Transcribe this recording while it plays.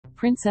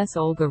Princess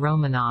Olga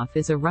Romanoff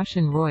is a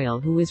Russian royal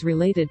who is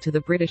related to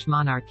the British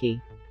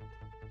monarchy.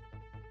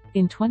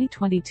 In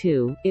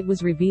 2022, it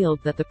was revealed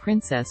that the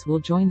princess will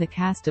join the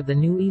cast of the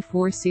new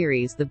E4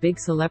 series The Big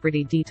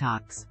Celebrity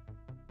Detox.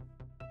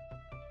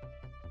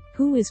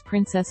 Who is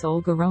Princess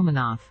Olga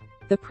Romanoff?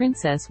 The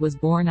princess was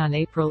born on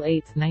April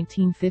 8,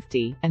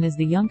 1950, and is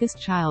the youngest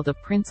child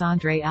of Prince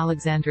Andrei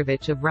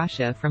Alexandrovich of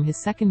Russia from his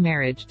second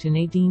marriage to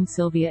Nadine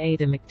Sylvia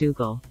Ada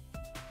McDougall.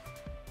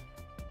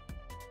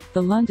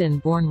 The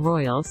London-born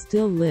royal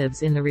still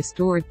lives in the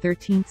restored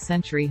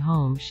 13th-century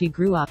home she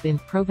grew up in,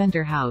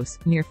 Provender House,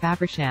 near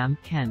Faversham,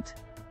 Kent.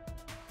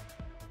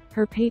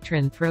 Her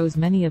patron throws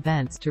many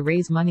events to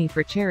raise money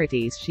for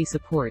charities she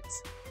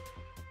supports.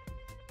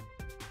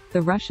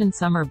 The Russian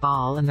Summer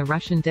Ball and the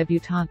Russian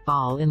Debutante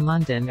Ball in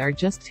London are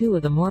just two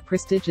of the more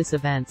prestigious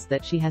events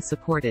that she has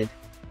supported.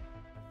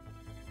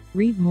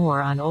 Read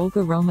more on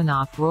Olga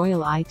Romanoff.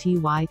 Royal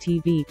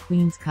ITY-TV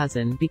Queen's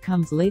cousin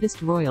becomes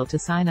latest royal to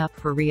sign up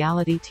for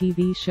reality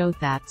TV show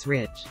That's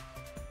Rich.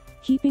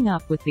 Keeping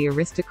Up with the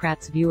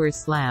Aristocrats viewers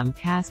slam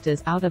cast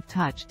as out of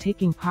touch.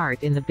 Taking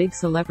part in the Big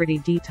Celebrity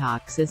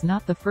Detox is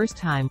not the first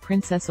time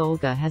Princess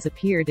Olga has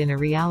appeared in a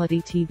reality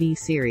TV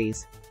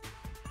series.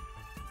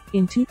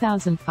 In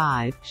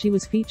 2005, she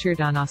was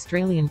featured on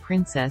Australian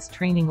Princess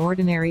training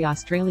ordinary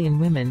Australian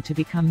women to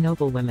become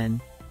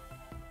noblewomen.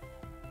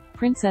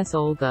 Princess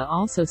Olga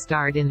also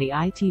starred in the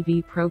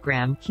ITV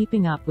program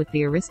Keeping Up with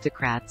the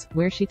Aristocrats,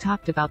 where she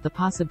talked about the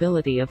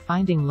possibility of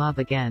finding love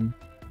again.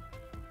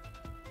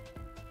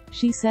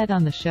 She said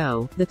on the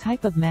show, "The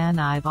type of man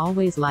I've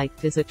always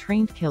liked is a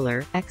trained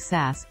killer,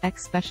 ex-SAS,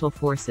 ex-special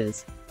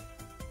forces.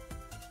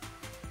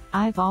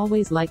 I've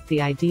always liked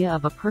the idea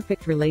of a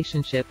perfect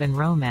relationship and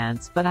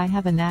romance, but I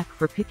have a knack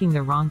for picking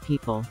the wrong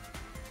people."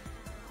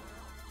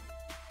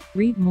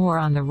 Read more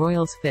on the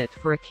royals fit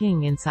for a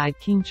king inside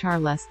King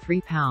Charles'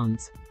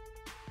 £3.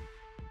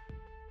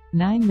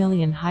 9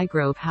 million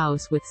Highgrove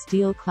house with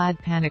steel-clad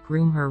panic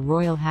room. Her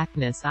Royal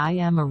Hackness I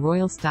am a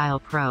royal style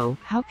pro,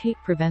 how Kate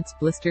prevents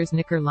blisters.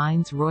 Knicker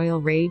lines. Royal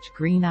rage.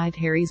 Green-eyed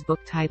Harry's book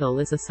title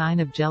is a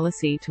sign of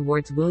jealousy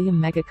towards William.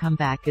 Mega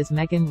comeback. Is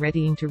Meghan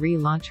readying to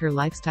relaunch her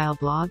lifestyle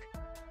blog?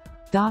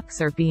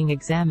 Docs are being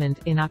examined.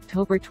 In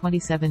October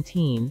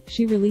 2017,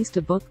 she released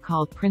a book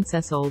called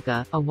Princess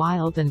Olga, A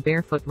Wild and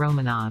Barefoot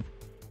Romanov.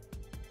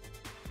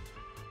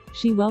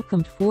 She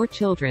welcomed 4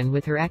 children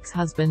with her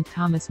ex-husband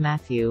Thomas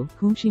Matthew,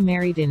 whom she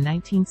married in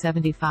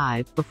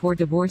 1975, before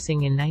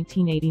divorcing in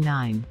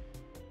 1989.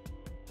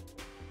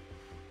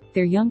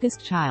 Their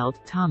youngest child,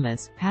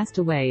 Thomas, passed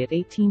away at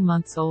 18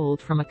 months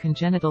old from a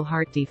congenital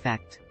heart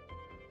defect.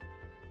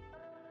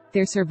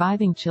 Their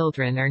surviving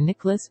children are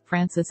Nicholas,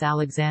 Francis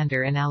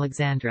Alexander and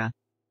Alexandra.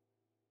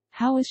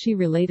 How is she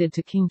related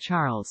to King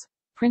Charles?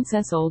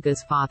 Princess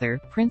Olga's father,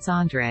 Prince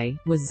Andrei,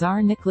 was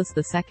Tsar Nicholas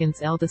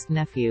II's eldest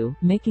nephew,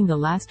 making the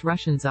last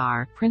Russian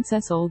Tsar,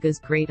 Princess Olga's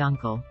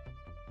great-uncle.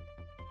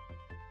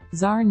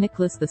 Tsar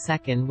Nicholas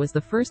II was the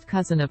first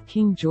cousin of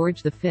King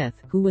George V,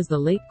 who was the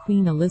late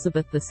Queen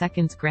Elizabeth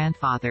II's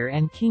grandfather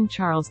and King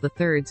Charles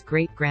III's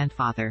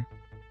great-grandfather.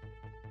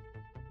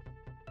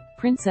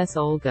 Princess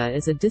Olga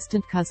is a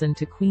distant cousin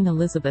to Queen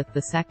Elizabeth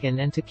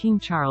II and to King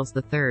Charles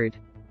III.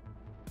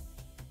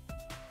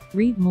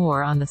 Read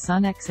more on the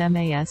Sun.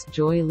 XMAS.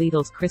 Joy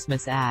Lidl's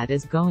Christmas ad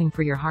is going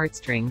for your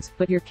heartstrings,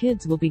 but your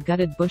kids will be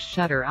gutted. Bush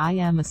Shutter. I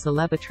am a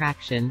celeb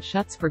attraction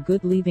shuts for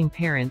good, leaving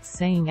parents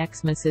saying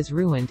Xmas is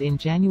ruined. In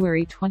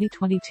January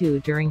 2022,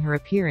 during her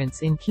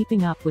appearance in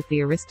Keeping Up with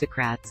the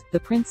Aristocrats, the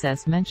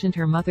princess mentioned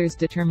her mother's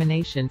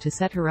determination to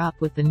set her up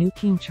with the new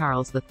King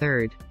Charles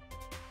III.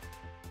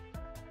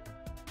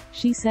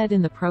 She said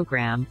in the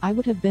program, "I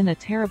would have been a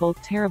terrible,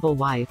 terrible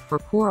wife for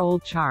poor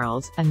old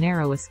Charles, a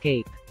narrow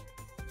escape.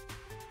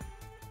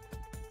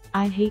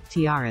 I hate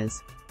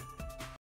tiaras.